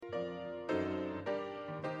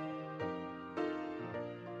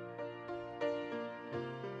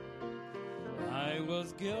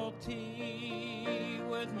was guilty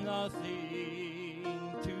with nothing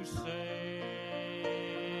to say,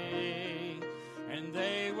 and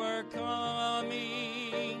they were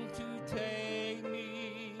coming to take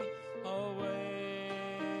me away.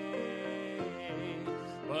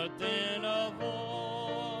 But then a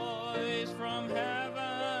voice from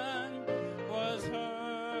heaven was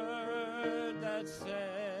heard that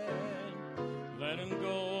said, "Let him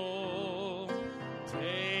go,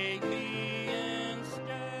 take me instead."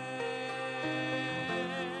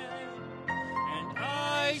 And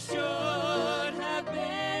I should have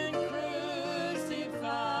been crucified.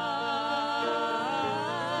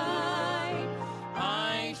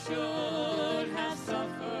 I should have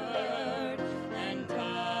suffered and died.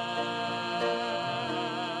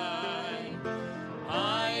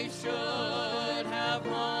 I should have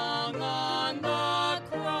hung on the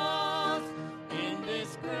cross in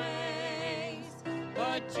disgrace,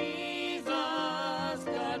 but Jesus,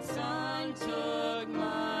 God's Son, took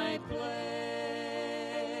my place.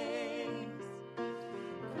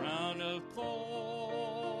 Crown of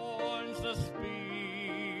thorns, a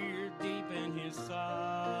spear deep in his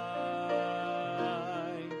side,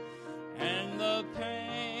 and the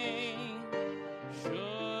pain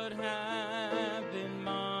should have been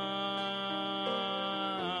mine.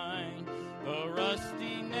 The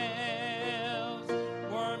rusty nails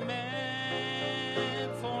were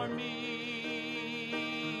meant for me,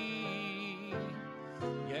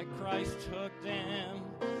 yet Christ took them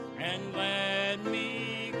and let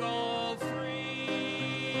me go free.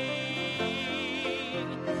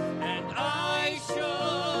 And I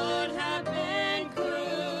should have been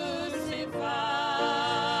crucified.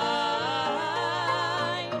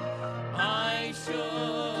 I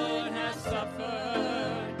should have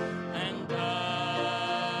suffered and died.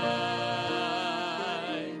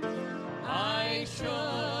 I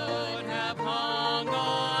should have hung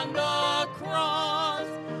on the cross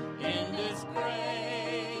in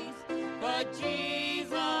disgrace, but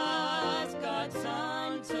Jesus, God's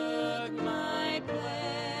Son, took my place.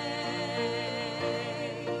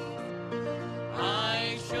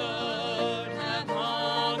 I should have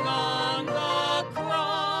hung on the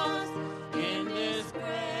cross in disgrace,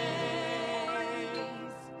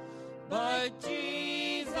 but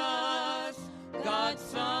Jesus, God's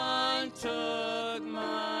Son, took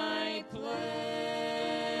my place.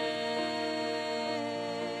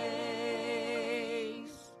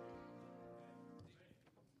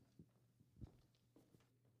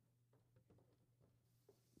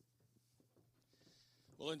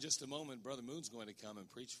 Well, in just a moment, Brother Moon's going to come and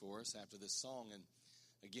preach for us after this song. And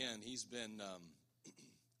again, he's been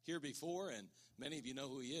here before, and many of you know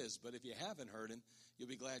who he is. But if you haven't heard him, you'll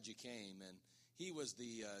be glad you came. And he was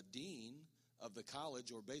the dean of the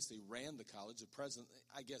college, or basically ran the college. The president,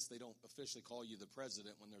 I guess they don't officially call you the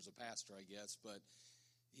president when there's a pastor, I guess. But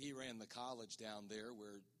he ran the college down there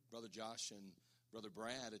where Brother Josh and Brother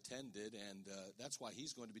Brad attended, and that's why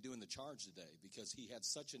he's going to be doing the charge today, because he had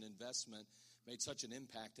such an investment, made such an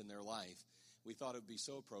impact in their life. We thought it would be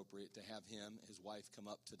so appropriate to have him, his wife, come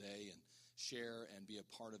up today and share and be a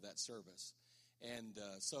part of that service. And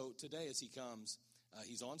so today as he comes,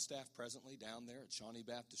 he's on staff presently down there at Shawnee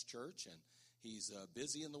Baptist Church, and he's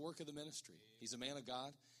busy in the work of the ministry. He's a man of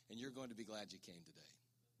God, and you're going to be glad you came today.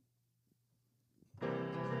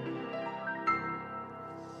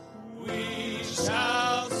 We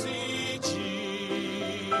shall see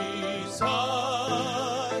Jesus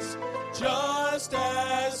just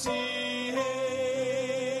as he is.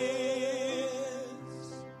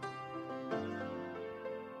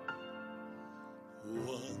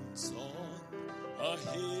 Once on a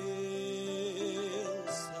hillside,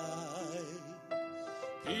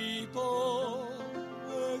 people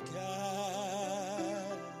were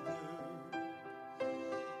gathered,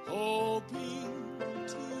 hoping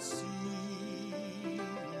to see him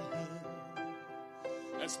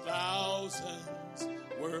as thousands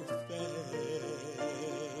were fed.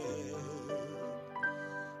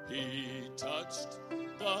 He touched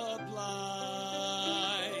the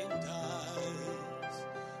blind eyes,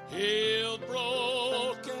 healed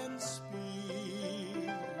broken spirits.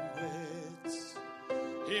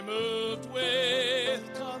 He moved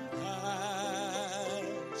with compassion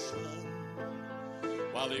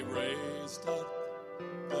while he raised up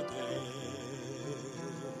the dead.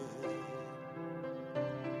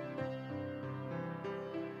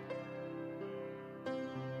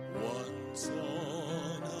 Once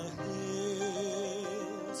on a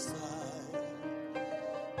hillside,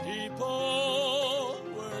 people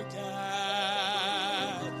were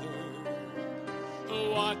gathered,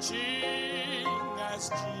 watching as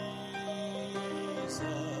Jesus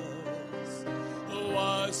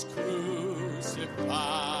was crucified.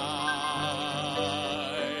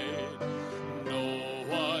 No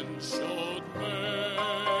one showed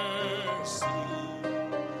mercy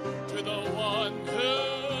to the one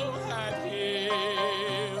who had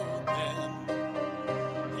healed them.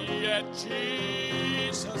 Yet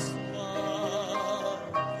Jesus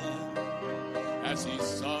loved them as he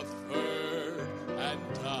suffered and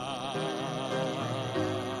died.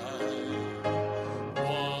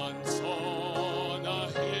 Once on a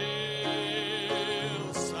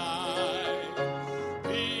hillside,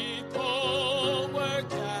 people were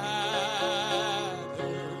gathered,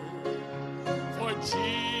 for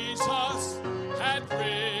Jesus had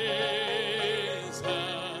risen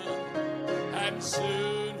and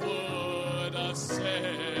soon would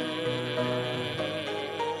ascend.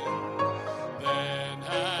 Then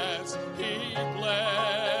as he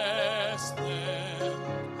blessed them,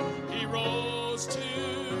 he rose to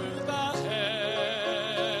the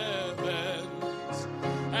heavens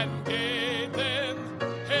and gave them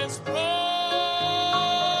his promise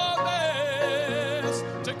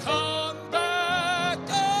to come back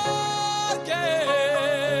again.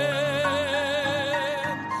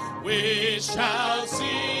 We shall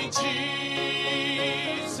see Jesus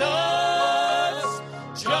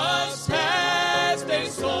just as they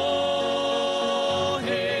saw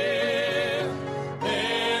him.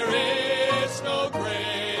 There is no greater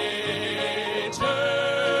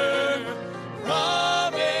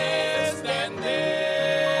promise than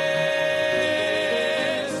this.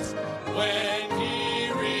 When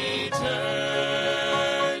he returns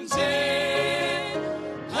in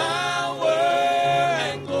power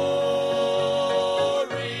and glory,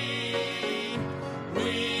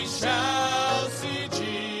 we shall see Jesus.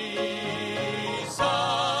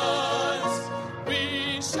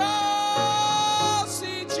 We shall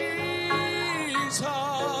see Jesus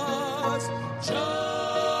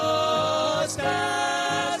just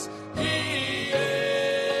as he is.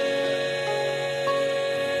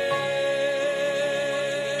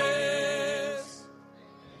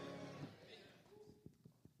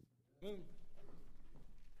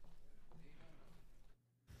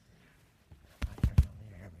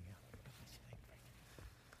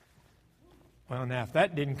 Well, now, if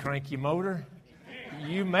that didn't crank your motor,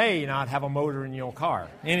 you may not have a motor in your car.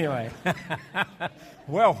 Anyway,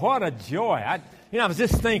 well, what a joy. I was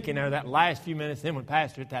just thinking there that last few minutes, then when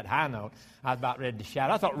Pastor hit that high note, I was about ready to shout.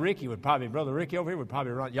 I thought Ricky would probably, Brother Ricky over here would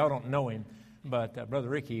probably run. Y'all don't know him, but Brother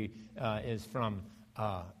Ricky is from,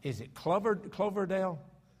 is it Cloverdale?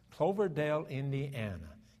 Cloverdale, Indiana.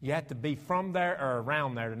 You have to be from there or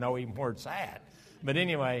around there to know even where it's at. But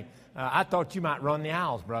anyway, I thought you might run the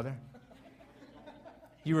aisles, brother.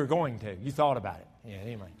 You were going to. You thought about it. Yeah,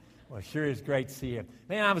 anyway. Well, sure is great to see you.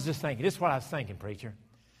 Man, I was just thinking. This is what I was thinking, preacher.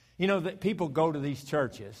 You know, that people go to these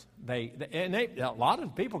churches. A lot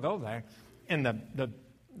of people go there. And the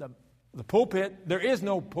pulpit, there is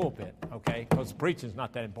no pulpit, okay, because the preaching's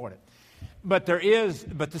not that important. But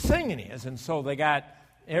the singing is. And so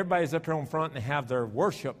everybody's up here in front and they have their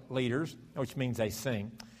worship leaders, which means they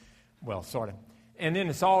sing. Well, sort of. And then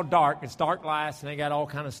it's all dark. It's dark lights, and they got all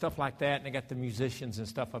kind of stuff like that. And they got the musicians and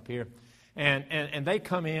stuff up here, and they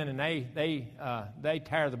come in and they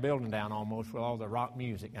tear the building down almost with all the rock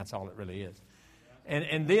music. That's all it really is.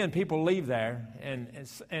 And then people leave there,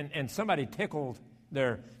 and somebody tickled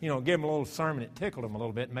their, give them a little sermon. It tickled them a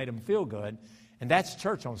little bit and made them feel good, and that's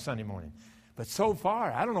church on Sunday morning. But so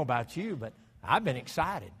far, I don't know about you, but I've been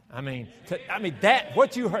excited. That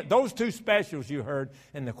what you heard, those two specials you heard,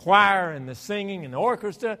 and the choir and the singing and the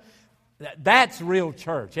orchestra, that's real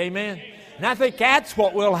church. Amen? And I think that's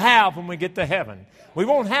what we'll have when we get to heaven. We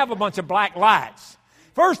won't have a bunch of black lights.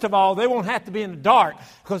 First of all, they won't have to be in the dark,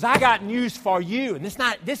 because I got news for you. And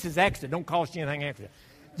this is extra. Don't cost you anything extra.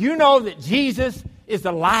 You know that Jesus is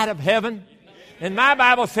the light of heaven? And my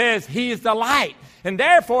Bible says he is the light. And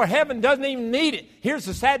therefore, heaven doesn't even need it. Here's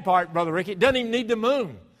the sad part, Brother Ricky. It doesn't even need the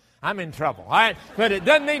moon. I'm in trouble, all right? But it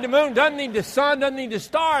doesn't need the moon, doesn't need the sun, doesn't need the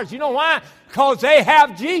stars. You know why? Because they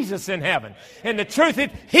have Jesus in heaven. And the truth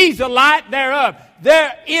is, he's the light thereof.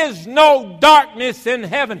 There is no darkness in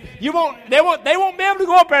heaven. They won't be able to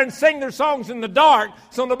go up there and sing their songs in the dark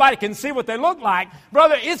so nobody can see what they look like.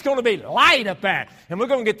 Brother, it's going to be light up there. And we're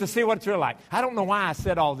going to get to see what it's really like. I don't know why I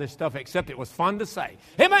said all this stuff, except it was fun to say.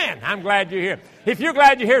 Amen. I'm glad you're here. If you're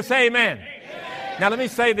glad you're here, say amen. Now, let me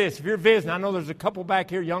say this. If you're visiting, I know there's a couple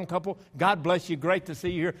back here, young couple. God bless you. Great to see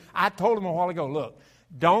you here. I told them a while ago, look,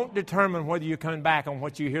 don't determine whether you're coming back on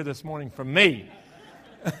what you hear this morning from me.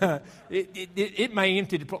 it may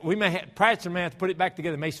empty the place. Pastor may have to put it back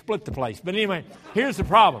together. It may split the place. But anyway, here's the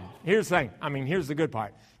problem. Here's the thing. Here's the good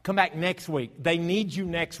part. Come back next week. They need you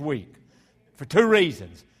next week for 2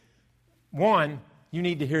 reasons. One, you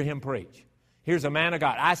need to hear him preach. Here's a man of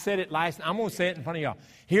God. I said it last night. I'm going to say it in front of y'all.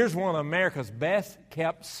 Here's one of America's best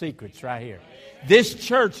kept secrets right here. This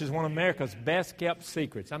church is one of America's best kept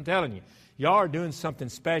secrets. I'm telling you. Y'all are doing something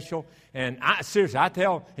special. And seriously, I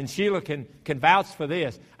tell, and Sheila can vouch for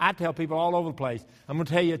this, I tell people all over the place, I'm going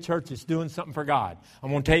to tell you a church that's doing something for God. I'm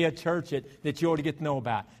going to tell you a church that you ought to get to know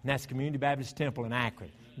about. And that's Community Baptist Temple in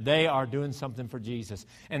Akron. They are doing something for Jesus.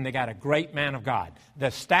 And they got a great man of God. The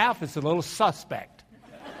staff is a little suspect.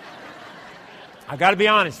 I got to be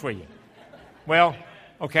honest with you. Well,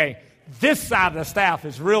 okay, this side of the staff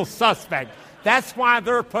is real suspect. That's why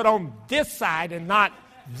they're put on this side and not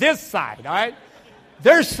this side, all right?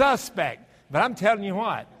 They're suspect. But I'm telling you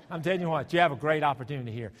what, you have a great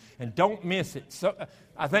opportunity here. And don't miss it. So,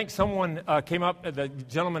 I think someone came up, the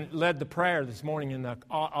gentleman led the prayer this morning in the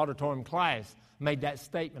auditorium class, made that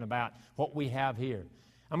statement about what we have here.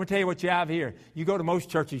 I'm going to tell you what you have here. You go to most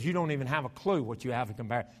churches, you don't even have a clue what you have to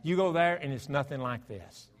compare. You go there, and it's nothing like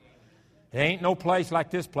this. There ain't no place like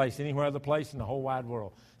this place anywhere other place in the whole wide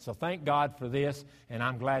world. So thank God for this, and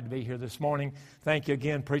I'm glad to be here this morning. Thank you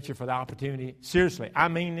again, preacher, for the opportunity. Seriously, I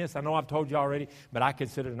mean this. I know I've told you already, but I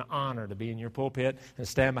consider it an honor to be in your pulpit and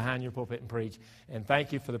stand behind your pulpit and preach. And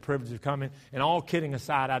thank you for the privilege of coming. And all kidding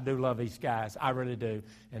aside, I do love these guys. I really do.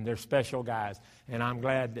 And they're special guys. And I'm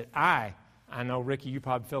glad that I know, Ricky, you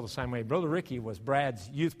probably feel the same way. Brother Ricky was Brad's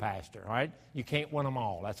youth pastor, all right? You can't win them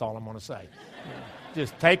all. That's all I'm going to say.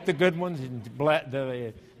 Just take the good ones. And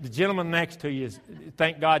the gentleman next to you,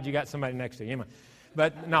 thank God you got somebody next to you.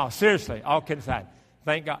 But no, seriously, all kidding aside,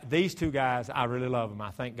 thank God. These 2 guys, I really love them.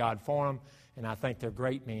 I thank God for them, and I think they're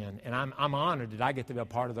great men. And I'm honored that I get to be a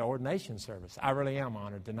part of the ordination service. I really am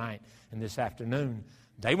honored tonight and this afternoon.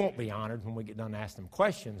 They won't be honored when we get done asking them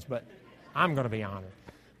questions, but I'm going to be honored.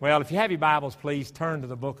 Well, if you have your Bibles, please turn to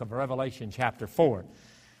the book of Revelation chapter 4.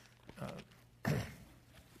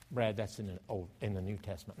 Brad, that's in the New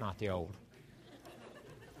Testament, not the Old.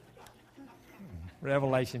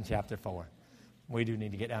 Revelation chapter 4. We do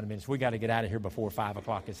need to get out of minutes. We got to get out of here before 5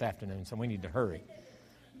 o'clock this afternoon, so we need to hurry.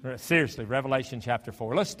 Seriously, Revelation chapter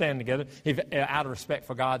 4. Let's stand together. Out of respect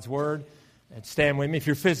for God's Word, stand with me. If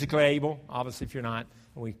you're physically able, obviously if you're not,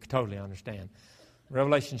 we totally understand.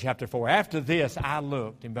 Revelation chapter 4. After this I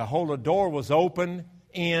looked, and behold, a door was open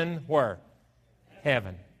in where?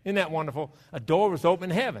 Heaven. Isn't that wonderful? A door was open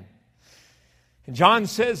in heaven. And John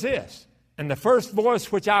says this, and the first voice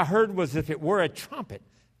which I heard was if it were a trumpet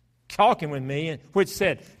talking with me, which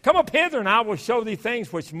said, Come up hither, and I will show thee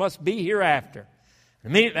things which must be hereafter.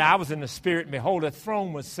 And immediately I was in the Spirit, and behold, a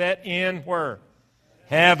throne was set in where?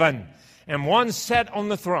 Heaven. And one sat on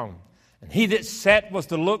the throne. And he that sat was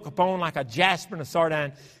to look upon like a jasper and a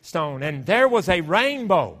sardine stone. And there was a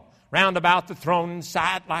rainbow round about the throne, and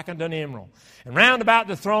side like unto an emerald. And round about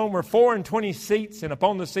the throne were 24 seats, and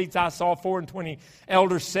upon the seats I saw 24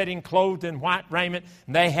 elders sitting, clothed in white raiment,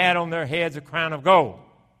 and they had on their heads a crown of gold.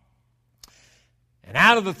 And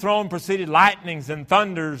out of the throne proceeded lightnings and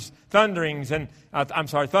thunderings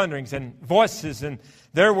and voices, and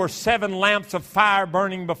there were 7 lamps of fire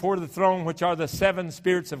burning before the throne, which are the 7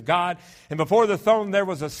 spirits of God. And before the throne there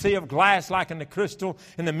was a sea of glass like unto crystal.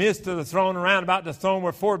 In the midst of the throne, around about the throne,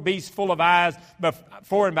 were 4 beasts full of eyes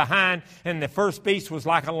before and behind. And the first beast was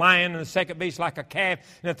like a lion, and the second beast like a calf.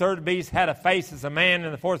 And the third beast had a face as a man,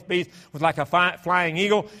 and the fourth beast was like a flying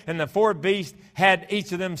eagle. And the 4 beasts had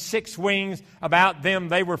each of them 6 wings about them.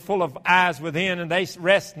 They were full of eyes within, and they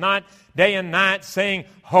rest not day and night, saying,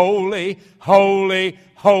 Holy, holy,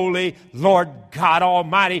 holy, Lord God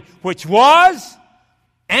Almighty, which was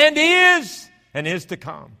and is to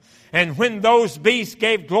come. And when those beasts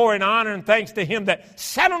gave glory and honor and thanks to him that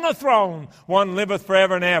sat on the throne, one liveth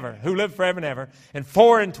forever and ever, who lived forever and ever. And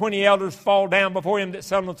 24 elders fall down before him that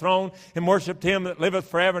sat on the throne and worshipped him that liveth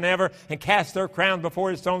forever and ever, and cast their crowns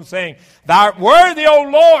before his throne, saying, Thou art worthy, O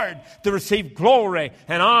Lord, to receive glory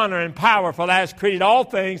and honor and power, for thou hast created all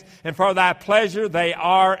things, and for thy pleasure they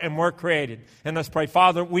are and were created. And let's pray.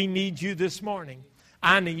 Father, we need you this morning.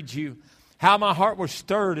 I need you. How my heart was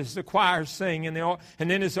stirred as the choir sang, and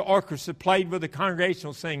then as the orchestra played with the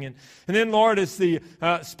congregational singing. And then, Lord, as the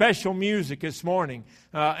special music this morning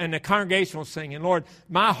and the congregational singing. Lord,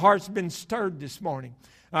 my heart's been stirred this morning.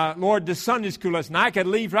 Lord, the Sunday school lesson, I could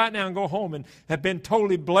leave right now and go home and have been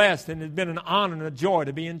totally blessed, and it's been an honor and a joy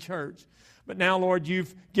to be in church. But now, Lord,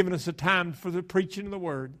 you've given us a time for the preaching of the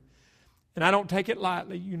Word. And I don't take it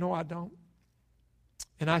lightly. You know I don't.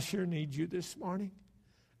 And I sure need you this morning.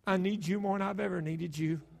 I need you more than I've ever needed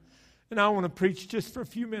you. And I want to preach just for a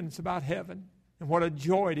few minutes about heaven and what a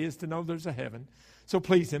joy it is to know there's a heaven. So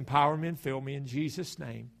please empower me and fill me in Jesus'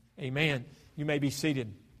 name. Amen. You may be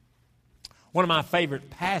seated. One of my favorite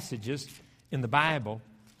passages in the Bible,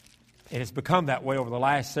 and it's become that way over the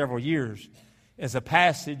last several years, is a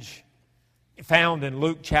passage found in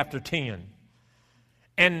Luke chapter 10.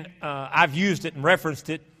 And I've used it and referenced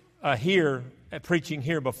it here, preaching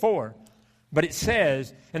here before. But it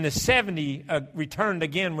says, and the 70 returned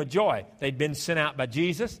again with joy. They'd been sent out by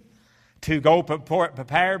Jesus to go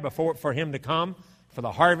prepare for him to come for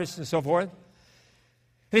the harvest and so forth.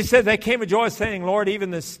 And he said, they came with joy, saying, Lord,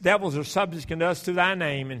 even the devils are subject unto us through thy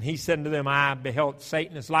name. And he said unto them, I beheld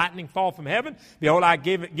Satan as lightning fall from heaven. Behold, I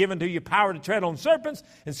give unto you power to tread on serpents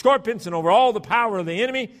and scorpions and over all the power of the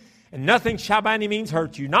enemy. And nothing shall by any means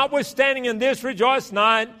hurt you. Notwithstanding in this, rejoice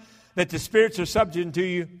not that the spirits are subject unto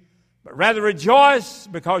you, but rather rejoice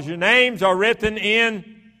because your names are written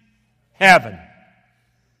in heaven.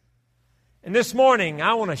 And this morning,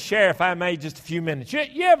 I want to share, if I may, just a few minutes.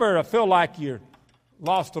 You ever feel like you're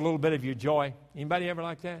lost a little bit of your joy? Anybody ever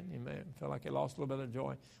like that? Anybody feel like you lost a little bit of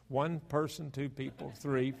joy? One person, two people,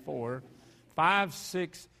 3, 4, 5,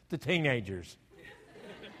 6, the teenagers.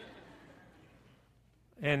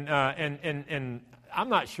 And I'm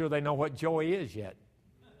not sure they know what joy is yet.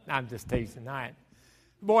 I'm just teasing. All right.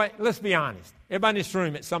 Boy, let's be honest. Everybody in this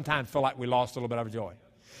room at sometimes feel like we lost a little bit of our joy.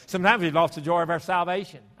 Sometimes we lost the joy of our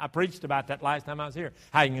salvation. I preached about that last time I was here,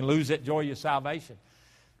 how you can lose that joy of your salvation.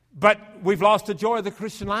 But we've lost the joy of the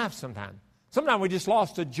Christian life sometimes. Sometimes we just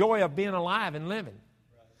lost the joy of being alive and living.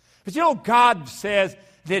 But you know, God says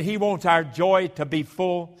that He wants our joy to be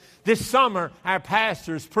full. This summer, our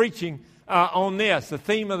pastor is preaching on this. The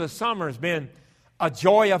theme of the summer has been a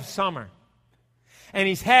joy of summer. And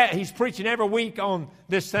he's preaching every week on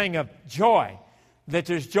this thing of joy. That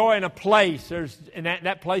there's joy in a place. And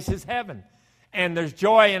that place is heaven. And there's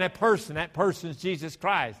joy in a person. That person is Jesus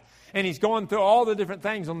Christ. And he's going through all the different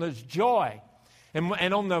things on this joy.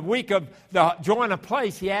 And on the week of the joy in a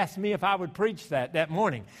place, he asked me if I would preach that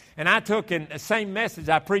morning. And I took in the same message.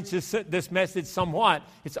 I preached this message somewhat.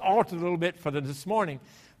 It's altered a little bit for this morning.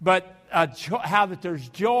 But how that there's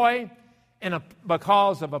joy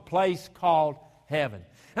because of a place called heaven.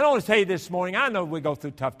 And I want to tell you this morning, I know we go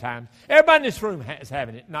through tough times. Everybody in this room is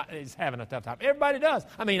having a tough time. Everybody does.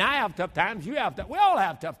 I mean, I have tough times. You have we all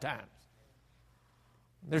have tough times.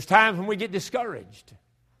 There's times when we get discouraged.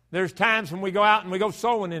 There's times when we go out and we go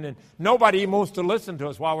sowing and nobody even wants to listen to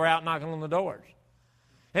us while we're out knocking on the doors.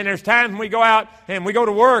 And there's times when we go out and we go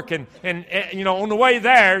to work and you know, on the way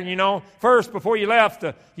there, you know, first before you left,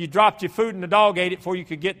 you dropped your food and the dog ate it before you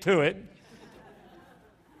could get to it.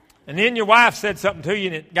 And then your wife said something to you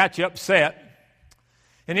and it got you upset.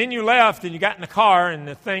 And then you left and you got in the car and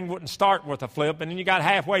the thing wouldn't start worth a flip. And then you got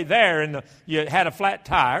halfway there and you had a flat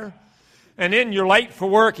tire. And then you're late for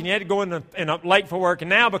work and you had to go late for work. And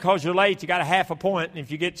now because you're late, you got a half a point. And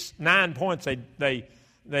if you get 9 points,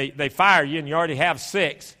 they fire you and you already have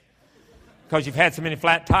 6 because you've had so many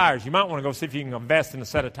flat tires. You might want to go see if you can invest in a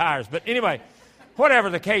set of tires. But anyway, whatever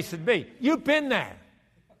the case would be, you've been there.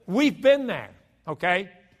 We've been there, okay?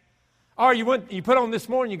 Or you put on this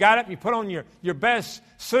morning, you got up and you put on your best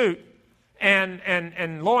suit,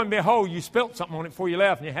 and lo and behold, you spilt something on it before you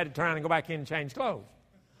left, and you had to turn around and go back in and change clothes.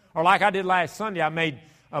 Or like I did last Sunday, I made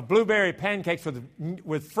blueberry pancakes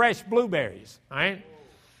with fresh blueberries, all right?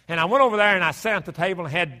 And I went over there and I sat at the table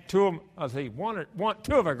and had two of our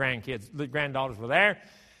grandkids, the granddaughters were there,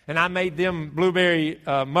 and I made them blueberry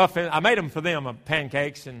muffins. I made them for them,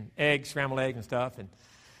 pancakes and eggs, scrambled eggs and stuff,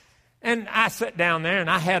 and I sat down there, and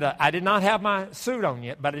I did not have my suit on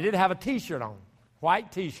yet, but I did have a T-shirt on,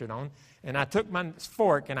 white T-shirt on, and I took my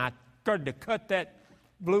fork, and I started to cut that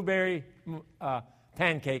blueberry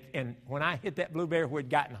pancake, and when I hit that blueberry where it had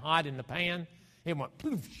gotten hot in the pan, it went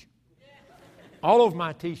poof, all over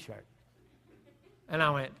my T-shirt. And I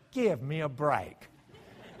went, give me a break.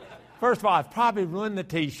 First of all, I've probably ruined the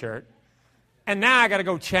T-shirt, and now I got to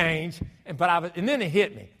go change, and then it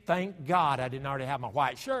hit me. Thank God I didn't already have my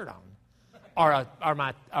white shirt on. Or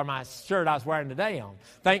my shirt I was wearing today on.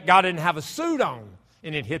 Thank God I didn't have a suit on,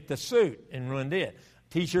 and it hit the suit and ruined it.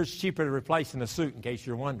 T-shirt's cheaper to replace than a suit, in case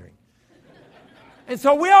you're wondering. And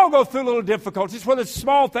so we all go through little difficulties, whether it's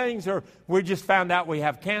small things or we just found out we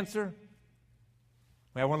have cancer.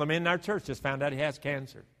 We have one of the men in our church just found out he has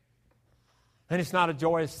cancer. And it's not a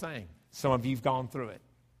joyous thing. Some of you have gone through it.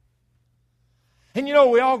 And you know,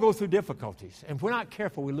 we all go through difficulties, and if we're not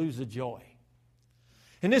careful, we lose the joy.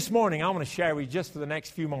 And this morning, I want to share with you just for the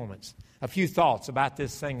next few moments a few thoughts about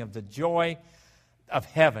this thing of the joy of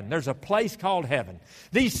heaven. There's a place called heaven.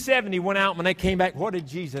 These 70 went out. When they came back, what did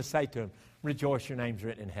Jesus say to them? Rejoice, your name's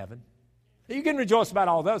written in heaven. You can rejoice about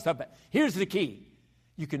all those stuff, but here's the key.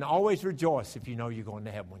 You can always rejoice if you know you're going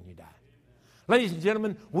to heaven when you die. Ladies and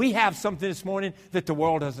gentlemen, we have something this morning that the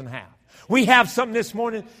world doesn't have. We have something this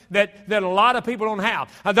morning that a lot of people don't have.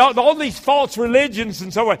 All these false religions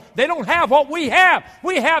and so on, they don't have what we have.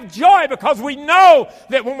 We have joy because we know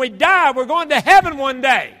that when we die, we're going to heaven one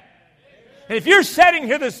day. And if you're sitting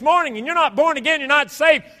here this morning and you're not born again, you're not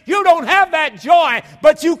saved, you don't have that joy,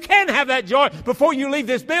 but you can have that joy before you leave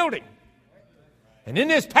this building. And in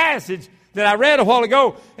this passage that I read a while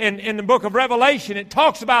ago in the book of Revelation, it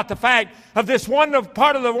talks about the fact of this wonderful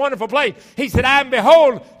part of the wonderful place. He said, and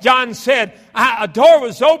behold, John said, a door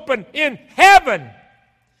was opened in heaven.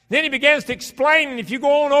 Then he begins to explain, and if you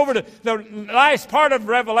go on over to the last part of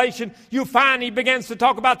Revelation, you find he begins to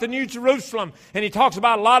talk about the New Jerusalem, and he talks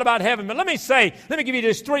about a lot about heaven. But let me give you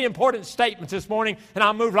just 3 important statements this morning, and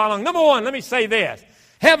I'll move right along. Number 1, let me say this.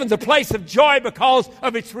 Heaven's a place of joy because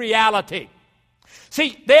of its reality.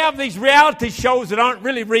 See, they have these reality shows that aren't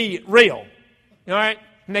really real. All right?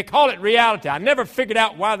 And they call it reality. I never figured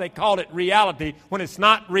out why they called it reality when it's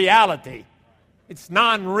not reality. It's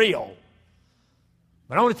non-real.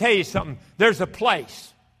 But I want to tell you something. There's a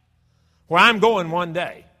place where I'm going one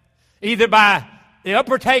day. Either by the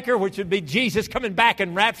upper taker, which would be Jesus coming back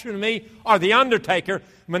and rapturing me, or the undertaker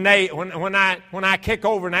when I kick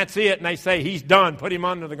over and that's it, and they say, he's done, put him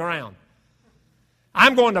under the ground.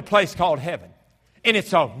 I'm going to a place called heaven. And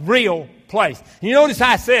it's a real place. You notice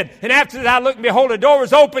I said, and after that I looked and behold, a door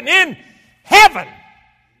was open in heaven.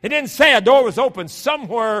 It didn't say a door was open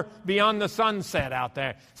somewhere beyond the sunset out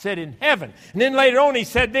there. It said in heaven. And then later on he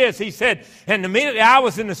said this. He said, and immediately I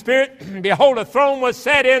was in the Spirit, and behold, a throne was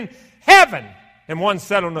set in heaven, and one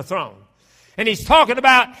sat on the throne. And he's talking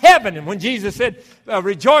about heaven. And when Jesus said,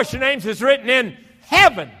 rejoice, your names is written in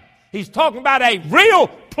heaven, he's talking about a real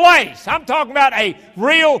place. I'm talking about a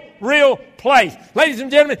real place. Ladies and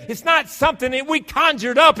gentlemen, it's not something that we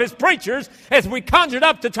conjured up as preachers, as we conjured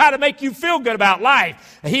up to try to make you feel good about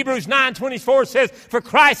life. Hebrews 9:24 says, for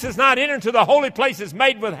Christ has not entered into the holy places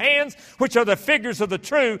made with hands, which are the figures of the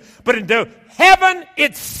true, but into heaven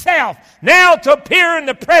itself, now to appear in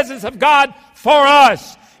the presence of God for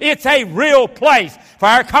us. It's a real place. For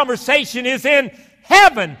our conversation is in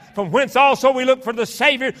heaven, from whence also we look for the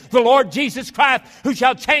Savior, the Lord Jesus Christ, who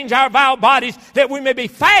shall change our vile bodies, that we may be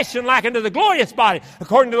fashioned like unto the glorious body,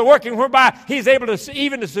 according to the working whereby he is able to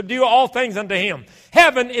even to subdue all things unto him.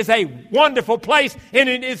 Heaven is a wonderful place, and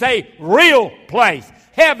it is a real place.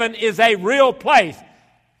 Heaven is a real place.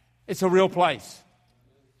 It's a real place.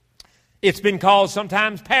 It's been called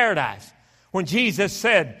sometimes paradise. When Jesus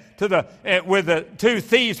said to where the 2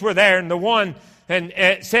 thieves were there, and the one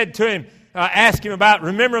said to him, ask him about,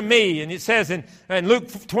 remember me. And it says in Luke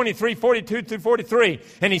 23:42-43,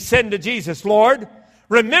 and he said unto Jesus, Lord,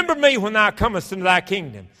 remember me when thou comest into thy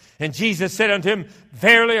kingdom. And Jesus said unto him,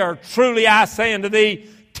 verily or truly I say unto thee,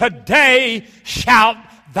 today shalt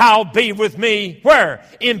thou be with me. Where?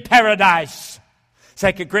 In paradise.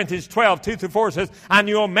 2 Corinthians 12:2-4 says, I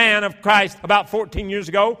knew a man of Christ about 14 years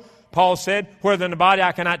ago. Paul said, whether in the body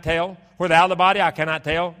I cannot tell, whether out of the body I cannot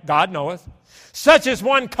tell, God knoweth. Such as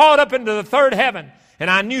one caught up into the third heaven. And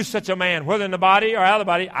I knew such a man, whether in the body or out of the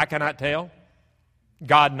body, I cannot tell.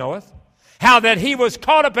 God knoweth. How that he was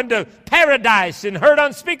caught up into paradise and heard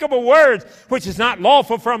unspeakable words, which is not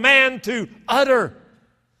lawful for a man to utter.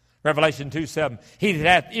 Revelation 2:7. He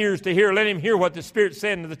that hath ears to hear, let him hear what the Spirit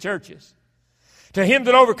said unto the churches. To him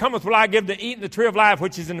that overcometh will I give to eat in the tree of life,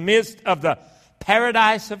 which is in the midst of the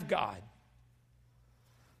paradise of God.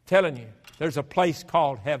 I'm telling you, there's a place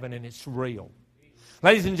called heaven, and it's real.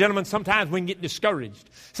 Ladies and gentlemen, sometimes we can get discouraged.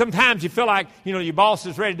 Sometimes you feel like, your boss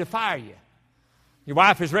is ready to fire you. Your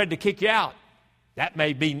wife is ready to kick you out. That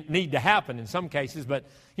may need to happen in some cases, but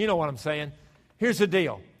you know what I'm saying. Here's the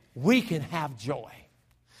deal. We can have joy.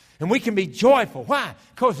 And we can be joyful. Why?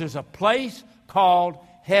 Because there's a place called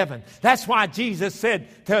heaven. That's why Jesus said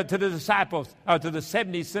to the disciples, to the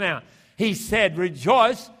 70 sent out, he said,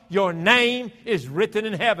 rejoice, your name is written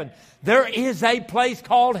in heaven. There is a place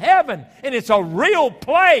called heaven, and it's a real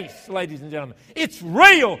place, ladies and gentlemen. It's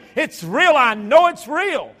real. It's real. I know it's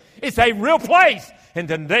real. It's a real place. And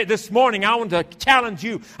today, this morning, I want to challenge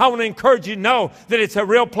you. I want to encourage you to know that it's a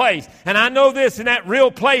real place. And I know this, in that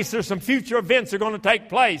real place, there's some future events that are going to take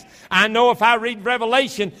place. I know if I read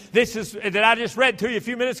Revelation, that I just read to you a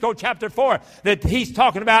few minutes ago, chapter 4, that he's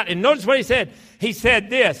talking about. And notice what he said. He said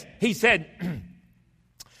this. He said,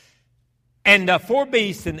 and 4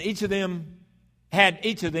 beasts, and each of them had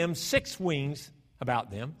 6 wings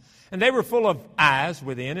about them. And they were full of eyes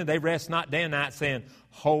within, and they rest not day and night, saying,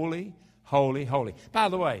 Holy, holy, holy. By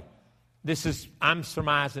the way, I'm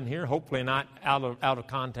surmising here, hopefully not out of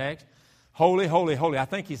context. Holy, holy, holy. I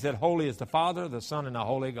think he said holy is the Father, the Son, and the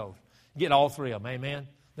Holy Ghost. Get all three of them, amen?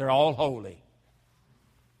 They're all holy.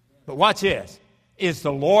 But watch this. Is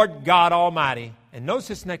the Lord God Almighty, and notice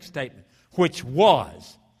this next statement, which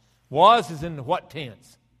was. Was is in what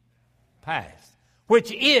tense? Past.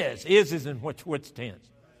 Which is in which tense?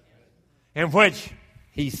 And which,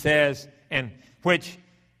 he says, and which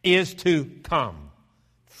is to come.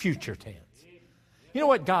 Future tense. You know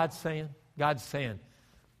what God's saying? God's saying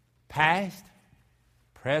past,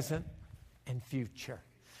 present, and future.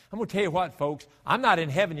 I'm going to tell you what, folks. I'm not in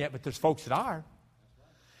heaven yet, but there's folks that are.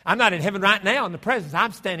 I'm not in heaven right now in the presence.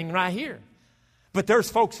 I'm standing right here. But there's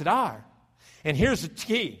folks that are. And here's the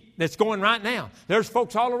key that's going right now. There's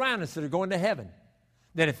folks all around us that are going to heaven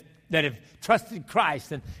that have trusted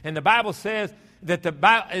Christ. And the Bible says that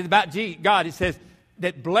about God, it says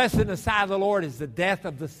that blessed in the sight of the Lord is the death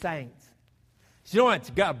of the saints. So you know what?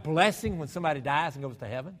 It's a blessing when somebody dies and goes to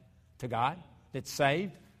heaven, to God, that's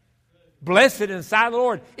saved. Blessed in the sight of the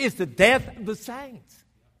Lord is the death of the saints.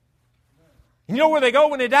 And you know where they go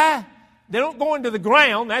when they die? They don't go into the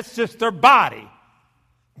ground. That's just their body.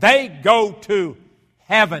 They go to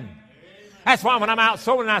heaven. That's why when I'm out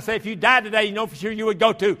sowing, I say, if you died today, you know for sure you would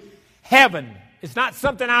go to heaven. It's not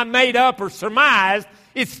something I made up or surmised.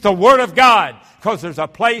 It's the Word of God. Because there's a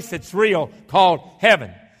place that's real called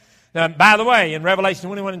heaven. Now, by the way, in Revelation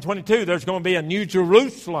 21 and 22, there's going to be a new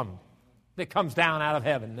Jerusalem that comes down out of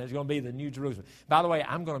heaven. There's going to be the new Jerusalem. By the way,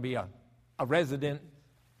 I'm going to be a resident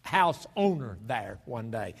house owner there one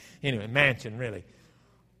day. Anyway, mansion, really.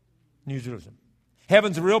 New Jerusalem.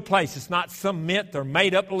 Heaven's a real place. It's not some myth or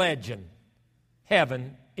made-up legend.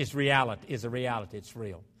 Heaven is reality. It's reality. It's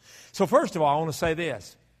real. So first of all, I want to say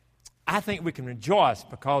this. I think we can rejoice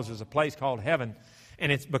because there's a place called heaven,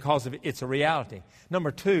 and it's because of it's a reality.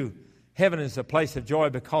 Number two, heaven is a place of joy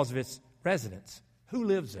because of its residents. Who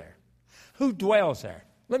lives there? Who dwells there?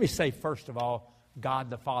 Let me say, first of all, God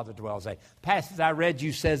the Father dwells there. The passage I read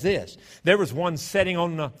you says this. There was one sitting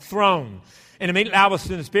on the throne. And immediately I was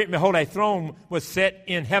in the Spirit, and behold, a throne was set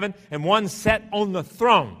in heaven, and one sat on the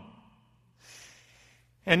throne.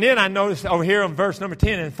 And then I noticed over here in verse number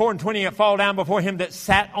 10, and 4 and 20 fall down before him that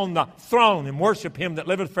sat on the throne, and worship him that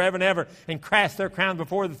liveth forever and ever, and cast their crowns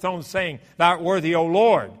before the throne, saying, Thou art worthy, O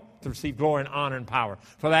Lord, to receive glory and honor and power.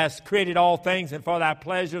 For thou hast created all things, and for thy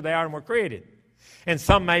pleasure they are and were created. And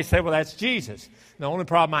some may say, well, that's Jesus. The only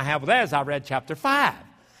problem I have with that is I read chapter 5.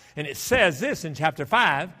 And it says this in chapter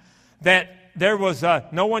 5, that there was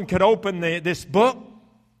no one could open this book.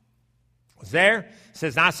 It was there. It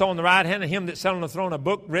says, and I saw on the right hand of him that sat on the throne a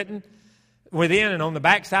book written within, and on the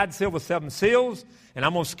backside sealed with 7 seals. And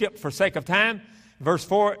I'm going to skip for sake of time. Verse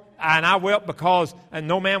 4, and I wept because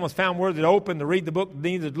no man was found worthy to open, to read the book,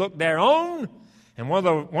 neither to look thereon. And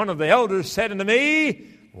one of the elders said unto me,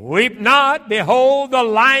 Weep not, behold, the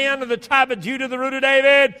Lion of the tribe of Judah, the root of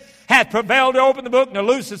David, hath prevailed to open the book and to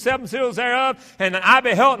loose the 7 seals thereof. And I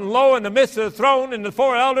beheld, and lo, in the midst of the throne and the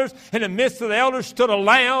 4 elders, in the midst of the elders stood a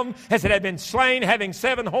lamb, as it had been slain, having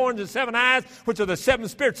 7 horns and 7 eyes, which are the 7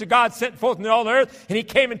 spirits of God sent forth into all the earth. And he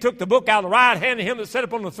came and took the book out of the right hand of him that sat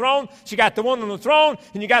upon the throne. So you got the one on the throne,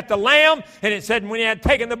 and you got the lamb. And it said, when he had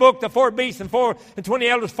taken the book, the 4 beasts and 4 and 20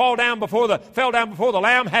 elders fell down before the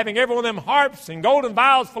lamb, having every one of them harps and golden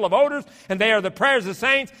vials full of odors, and they are the prayers of the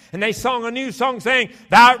saints. And they sung a new song, saying,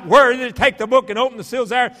 Thou art worthy to take the book and open the seals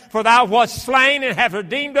there, for thou wast slain and hast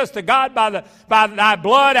redeemed us to God by thy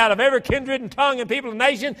blood out of every kindred and tongue and people and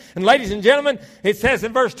nation. And ladies and gentlemen, it says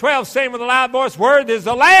in verse 12, saying with a loud voice, Worthy is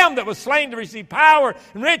the Lamb that was slain to receive power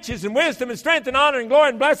and riches and wisdom and strength and honor and glory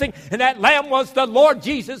and blessing. And that Lamb was the Lord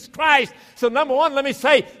Jesus Christ. So number one, let me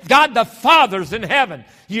say, God the Father's in heaven.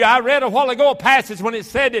 I read a while ago a passage when it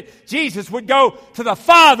said that Jesus would go to the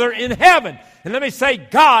Father in heaven. And let me say,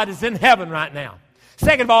 God is in heaven right now.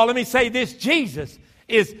 Second of all, let me say this, Jesus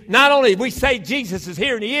is not only, we say Jesus is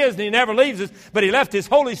here, and he is, and he never leaves us, but he left his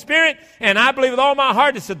Holy Spirit, and I believe with all my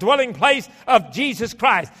heart it's the dwelling place of Jesus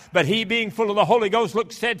Christ. But he, being full of the Holy Ghost,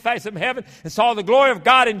 looked steadfast in heaven and saw the glory of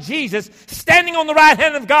God and Jesus standing on the right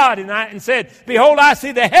hand of God, and said, Behold, I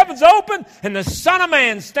see the heavens open, and the Son of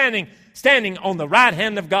Man standing on the right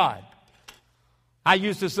hand of God. I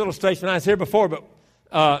used this illustration when I was here before, but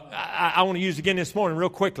I want to use it again this morning real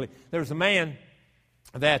quickly. There was a man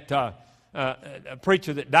that a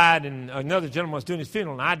preacher that died, and another gentleman was doing his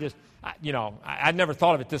funeral, and I'd never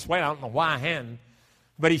thought of it this way. I don't know why I hadn't.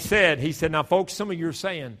 But he said, now folks, some of you are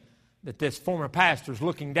saying that this former pastor is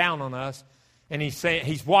looking down on us, And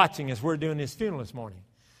he's watching as we're doing this funeral this morning.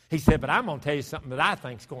 He said, but I'm going to tell you something that I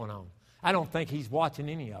think's going on. I don't think he's watching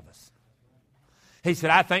any of us. He said,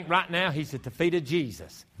 I think right now he's at the feet of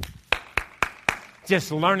Jesus.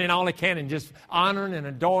 Just learning all he can and just honoring and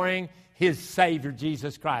adoring his Savior,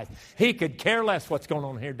 Jesus Christ. He could care less what's going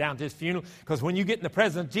on here down at this funeral, because when you get in the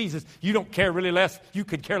presence of Jesus, you don't care really less. You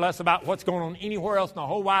could care less about what's going on anywhere else in the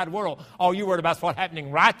whole wide world. All you're worried about is what's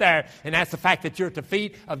happening right there, and that's the fact that you're at the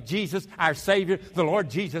feet of Jesus, our Savior, the Lord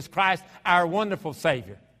Jesus Christ, our wonderful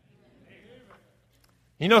Savior.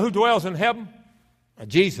 You know who dwells in heaven?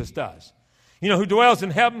 Jesus does. You know who dwells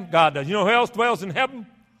in heaven? God does. You know who else dwells in heaven?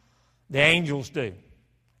 The angels do.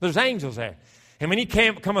 There's angels there. And when he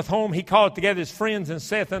cometh home, he calleth together his friends and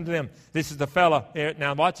saith unto them, this is the fellow here.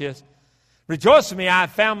 Now watch this. Rejoice with me, I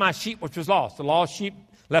have found my sheep which was lost. The lost sheep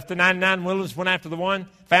left the 99 in the wilderness, went after the one,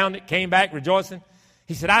 found it, came back rejoicing.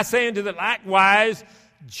 He said, I say unto thee likewise,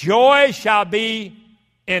 joy shall be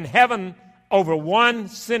in heaven over one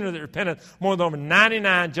sinner that repenteth, more than over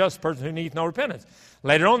 99 just persons who need no repentance.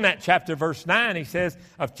 Later on in that chapter, verse 9, he says,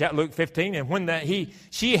 of Luke 15, and when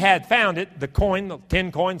she had found it, the coin, the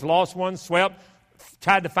 10 coins, lost one, swept,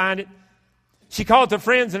 tried to find it, she called her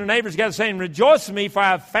friends and her neighbors together, saying, rejoice with me, for I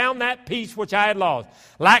have found that piece which I had lost.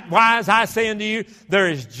 Likewise, I say unto you, there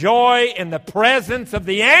is joy in the presence of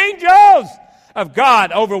the angels of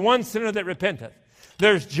God over one sinner that repenteth.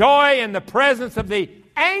 There's joy in the presence of the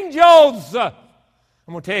angels. I'm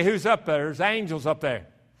going to tell you who's up there. There's angels up there.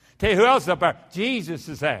 Tell you who else is up there. Jesus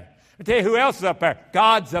is there. Let me tell you who else is up there.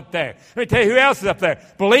 God's up there. Let me tell you who else is up there.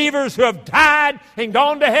 Believers who have died and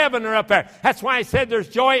gone to heaven are up there. That's why he said there's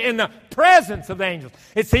joy in the presence of the angels.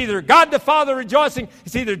 It's either God the Father rejoicing,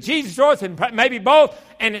 it's either Jesus rejoicing, maybe both.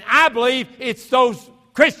 And I believe it's those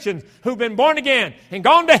Christians who've been born again and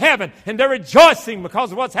gone to heaven, and they're rejoicing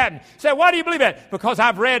because of what's happened. You say, why do you believe that? Because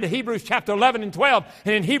I've read Hebrews chapter 11 and 12,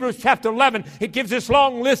 and in Hebrews chapter 11, it gives this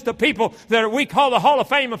long list of people that we call the Hall of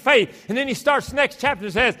Fame of faith. And then he starts the next chapter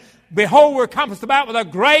and says, behold, we're compassed about with a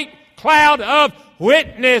great cloud of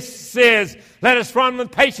witnesses. Let us run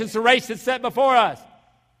with patience the race that's set before us.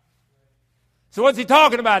 So what's he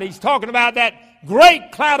talking about? He's talking about that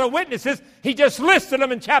great cloud of witnesses. He just listed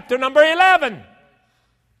them in chapter number 11.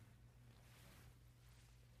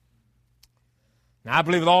 Now, I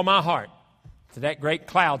believe with all my heart that that great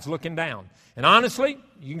cloud's looking down. And honestly,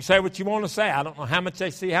 you can say what you want to say. I don't know how much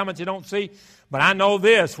they see, how much they don't see. But I know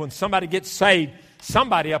this, when somebody gets saved,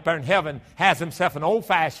 somebody up there in heaven has himself an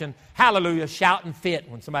old-fashioned, hallelujah, shouting fit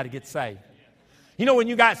when somebody gets saved. You know, when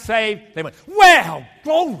you got saved, they went, well,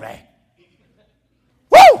 glory.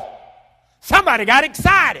 Woo! Somebody got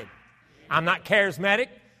excited. I'm not charismatic,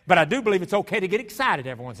 but I do believe it's okay to get excited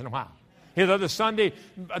every once in a while. Here the other Sunday,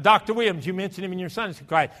 Dr. Williams, you mentioned him in your Sunday school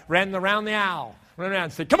class, ran around the aisle, ran around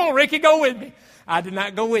and said, come on, Ricky, go with me. I did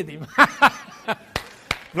not go with him.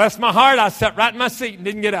 Bless my heart, I sat right in my seat and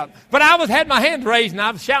didn't get up. But I had my hand raised and I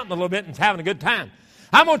was shouting a little bit and having a good time.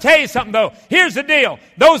 I'm going to tell you something, though. Here's the deal.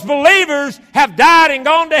 Those believers have died and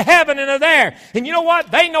gone to heaven and are there. And you know what?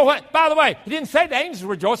 They know what. By the way, he didn't say the angels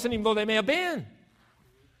were rejoicing, even though they may have been.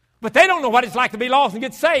 But they don't know what it's like to be lost and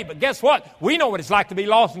get saved. But guess what? We know what it's like to be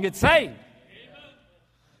lost and get saved.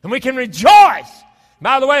 And we can rejoice.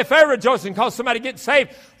 By the way, if they're rejoicing because somebody gets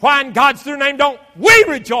saved, why in God's true name don't we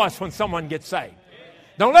rejoice when someone gets saved?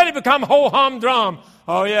 Don't let it become ho-hum-drum.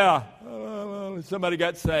 Oh, yeah, somebody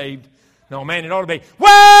got saved. No, man, it ought to be,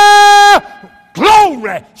 well,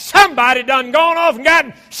 glory. Somebody done gone off and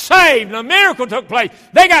gotten saved. And a miracle took place.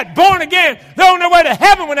 They got born again. They're on their way to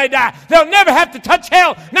heaven when they die. They'll never have to touch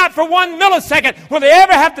hell. Not for 1 millisecond will they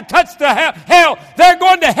ever have to touch the hell. They're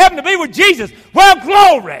going to heaven to be with Jesus. Well,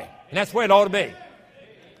 glory. And that's where it ought to be.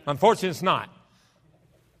 Unfortunately, it's not.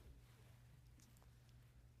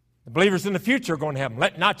 The believers in the future are going to heaven.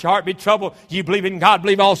 Let not your heart be troubled. You believe in God,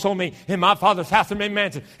 believe also in me. In my Father's house are many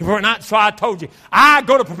mansions. If we're not, so I told you. I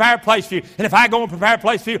go to prepare a place for you. And if I go and prepare a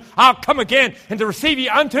place for you, I'll come again and to receive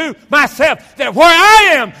you unto myself. That where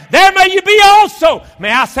I am, there may you be also.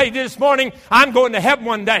 May I say this morning, I'm going to heaven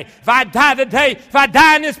one day. If I die today, if I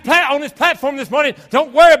die on this platform this morning,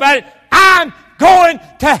 don't worry about it. I'm going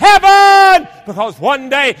to heaven, because one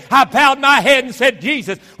day I bowed my head and said,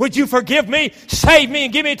 Jesus, would you forgive me, save me,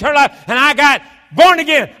 and give me eternal life? And I got born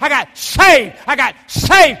again. I got saved. I got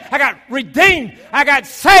saved. I got redeemed. I got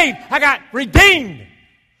saved. I got redeemed.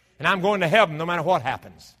 And I'm going to heaven no matter what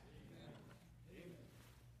happens.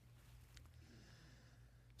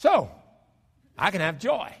 So, I can have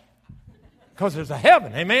joy because there's a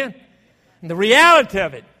heaven, amen? And the reality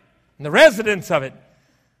of it, and the residence of it.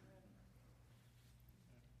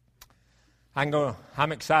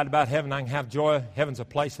 I'm excited about heaven. I can have joy. Heaven's a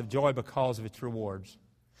place of joy because of its rewards.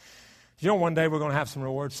 You know, one day we're going to have some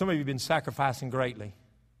rewards. Some of you have been sacrificing greatly.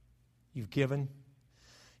 You've given.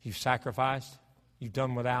 You've sacrificed. You've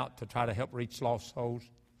done without to try to help reach lost souls.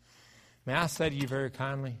 May I say to you very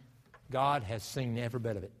kindly, God has seen every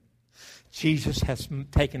bit of it. Jesus has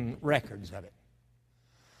taken records of it.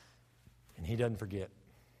 And He doesn't forget.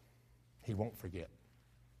 He won't forget.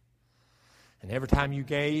 And every time you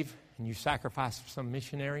gave and you sacrificed for some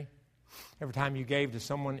missionary, every time you gave to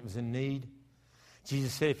someone that was in need,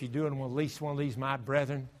 Jesus said, if you do it with at least one of these, my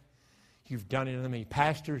brethren, you've done it unto me.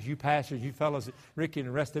 Pastors, you fellows, Ricky and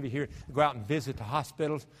the rest of you here, go out and visit the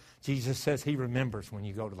hospitals. Jesus says He remembers when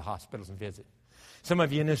you go to the hospitals and visit. Some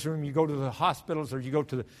of you in this room, you go to the hospitals or you go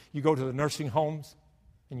to the nursing homes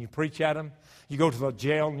and you preach at them. You go to the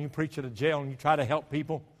jail and you preach at a jail and you try to help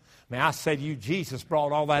people. May I say to you, Jesus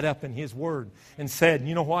brought all that up in His Word and said,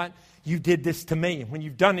 you know what? You did this to me. And when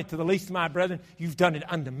you've done it to the least of my brethren, you've done it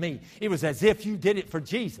unto me. It was as if you did it for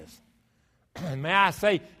Jesus. And may I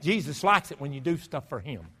say, Jesus likes it when you do stuff for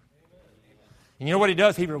Him. And you know what He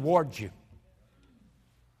does? He rewards you.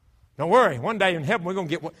 Don't worry. One day in heaven, we're going to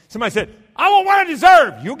get what somebody said, I want what I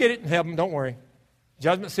deserve. You'll get it in heaven. Don't worry.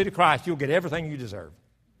 Judgment seat of Christ, you'll get everything you deserve.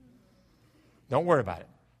 Don't worry about it.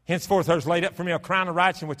 Henceforth there is laid up for me a crown of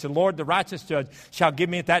righteousness, which the Lord, the righteous judge, shall give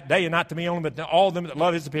me at that day, and not to me only, but to all them that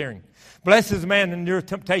love His appearing. Blessed is the man that endureth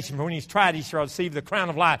temptation, for when he is tried, he shall receive the crown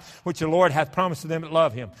of life, which the Lord hath promised to them that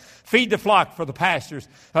love Him. Feed the flock for the pastures,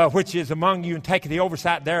 which is among you, and take the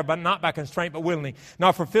oversight there, but not by constraint, but willingly.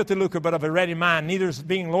 Not for filthy lucre, but of a ready mind. Neither as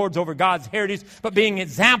being lords over God's heritage, but being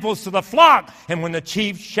examples to the flock. And when the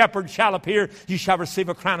chief shepherd shall appear, you shall receive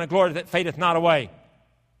a crown of glory that fadeth not away.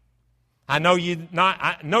 I know you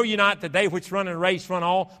not that they which run in a race run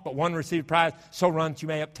all, but one receive prize, so run that you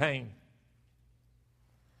may obtain.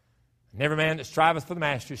 And every man that striveth for the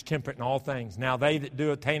master is temperate in all things. Now they that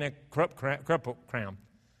do attain a corruptible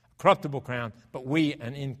crown, but we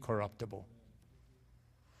an incorruptible.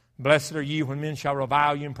 Blessed are you when men shall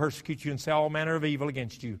revile you and persecute you and say all manner of evil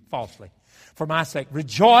against you falsely. For my sake,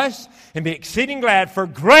 rejoice and be exceeding glad, for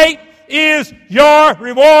great is your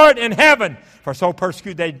reward in heaven. For so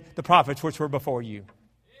persecuted they the prophets which were before you.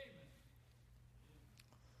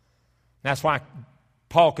 That's why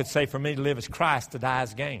Paul could say, for me to live is Christ, to die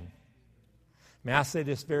is gain. May I say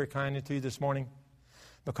this very kindly to you this morning?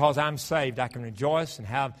 Because I'm saved, I can rejoice and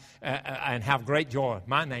have great joy.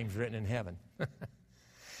 My name's written in heaven.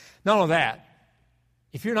 Not only that,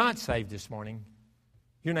 if you're not saved this morning,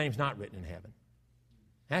 your name's not written in heaven.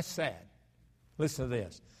 That's sad. Listen to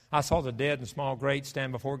this. I saw the dead and small great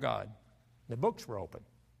stand before God. The books were open.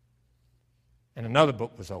 And another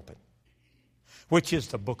book was open, which is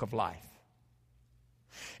the book of life.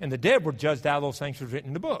 And the dead were judged out of those things which were written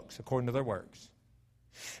in the books, according to their works.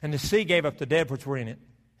 And the sea gave up the dead which were in it,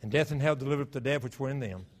 and death and hell delivered up the dead which were in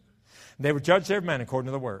them. And they were judged every man according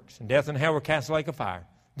to their works. And death and hell were cast in the lake of fire.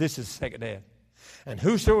 This is the second death. And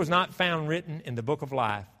whoso was not found written in the book of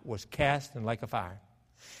life was cast in the lake of fire.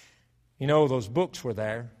 You know, those books were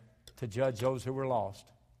there to judge those who were lost.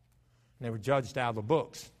 And they were judged out of the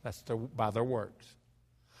books. That's by their works.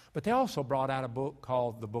 But they also brought out a book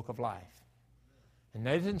called the Book of Life. And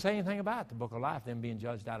they didn't say anything about the Book of Life, them being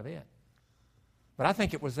judged out of it. But I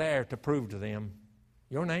think it was there to prove to them,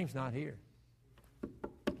 your name's not here.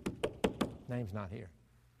 Name's not here.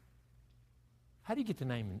 How do you get the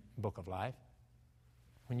name in the Book of Life?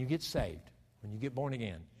 When you get saved, when you get born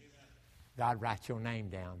again, God writes your name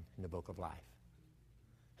down in the Book of Life.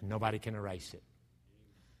 And nobody can erase it.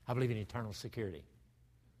 I believe in eternal security.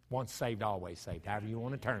 Once saved, always saved, however you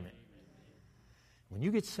want to term it. When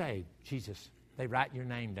you get saved, Jesus, they write your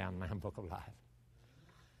name down in the Book of Life.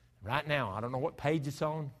 Right now, I don't know what page it's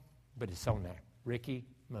on, but it's on there. Ricky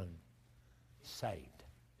Moon, saved.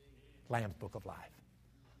 Lamb's Book of Life.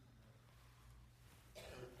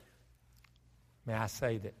 May I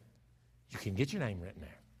say that you can get your name written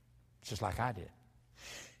there, just like I did.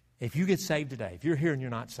 If you get saved today, if you're here and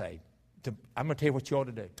you're not saved, I'm going to tell you what you ought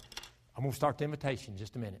to do. I'm going to start the invitation in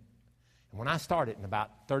just a minute. And when I start it in about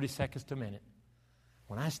 30 seconds to a minute,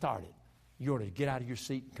 when I start it, you ought to get out of your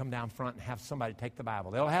seat and come down front and have somebody take the Bible.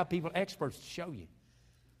 They'll have people, experts, to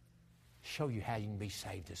show you how you can be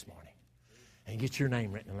saved this morning. And get your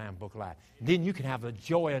name written in the Lamb's Book of Life. And then you can have the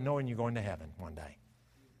joy of knowing you're going to heaven one day.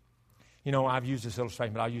 You know, I've used this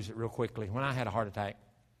illustration, but I'll use it real quickly. When I had a heart attack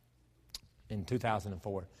in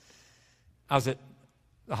 2004, I was at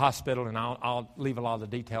the hospital, and I'll leave a lot of the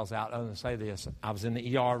details out other than say this. I was in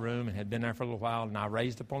the ER room and had been there for a little while, and I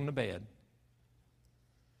raised up on the bed.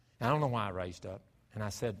 And I don't know why I raised up. And I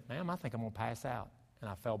said, ma'am, I think I'm going to pass out. And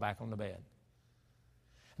I fell back on the bed.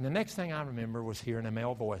 And the next thing I remember was hearing a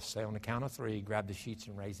male voice say, on the count of 3, grab the sheets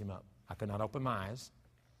and raise him up. I could not open my eyes,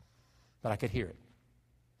 but I could hear it.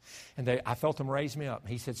 And I felt him raise me up.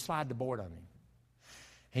 He said, slide the board on him.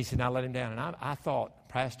 He said, now let him down. And I thought,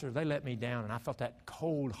 Pastor, they let me down. And I felt that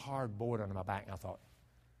cold, hard board under my back. And I thought,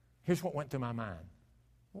 here's what went through my mind.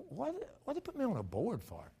 What did they put me on a board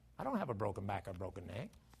for? I don't have a broken back or a broken neck.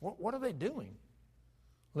 What are they doing?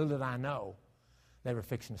 Little did I know, they were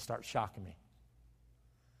fixing to start shocking me,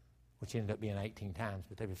 which ended up being 18 times,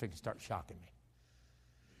 but they were fixing to start shocking me.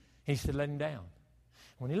 He said, let him down.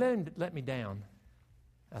 When he let me down,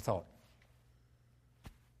 I thought,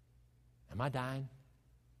 am I dying?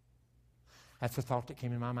 That's the thought that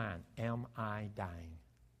came in my mind. Am I dying?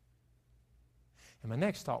 And my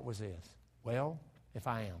next thought was this. Well, if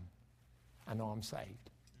I am, I know I'm saved.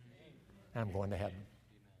 And I'm going to heaven.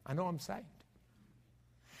 I know I'm saved.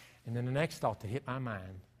 And then the next thought that hit my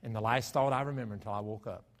mind, and the last thought I remember until I woke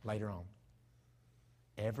up later on,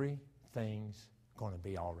 everything's going to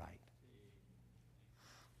be all right.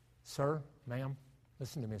 Sir, ma'am,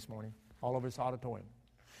 listen to me this morning, all over this auditorium.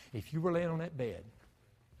 If you were laying on that bed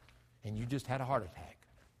and you just had a heart attack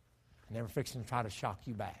and they were fixing to try to shock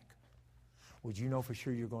you back, would you know for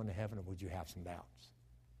sure you're going to heaven, or would you have some doubts?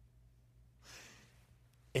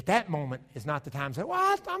 At that moment is not the time to say,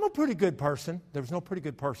 well, I'm a pretty good person. There's no pretty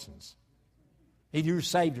good persons. Either you're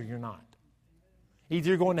saved or you're not. Either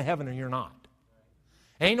you're going to heaven or you're not.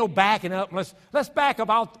 Ain't no backing up. Let's back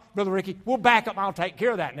up. Brother Ricky, we'll back up. I'll take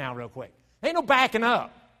care of that now real quick. Ain't no backing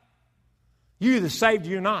up. You're either saved or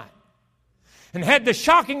you're not. And had the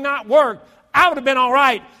shocking not worked, I would have been all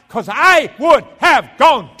right, because I would have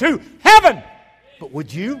gone to heaven. But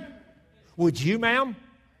would you? Would you, ma'am?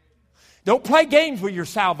 Don't play games with your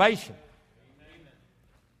salvation.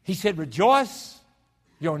 He said, rejoice,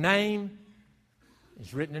 your name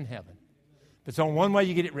is written in heaven. But it's on one way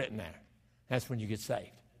you get it written there. That's when you get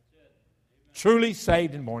saved. Truly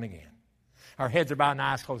saved and born again. Our heads are bowed and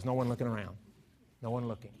eyes closed, no one looking around. No one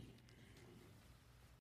looking.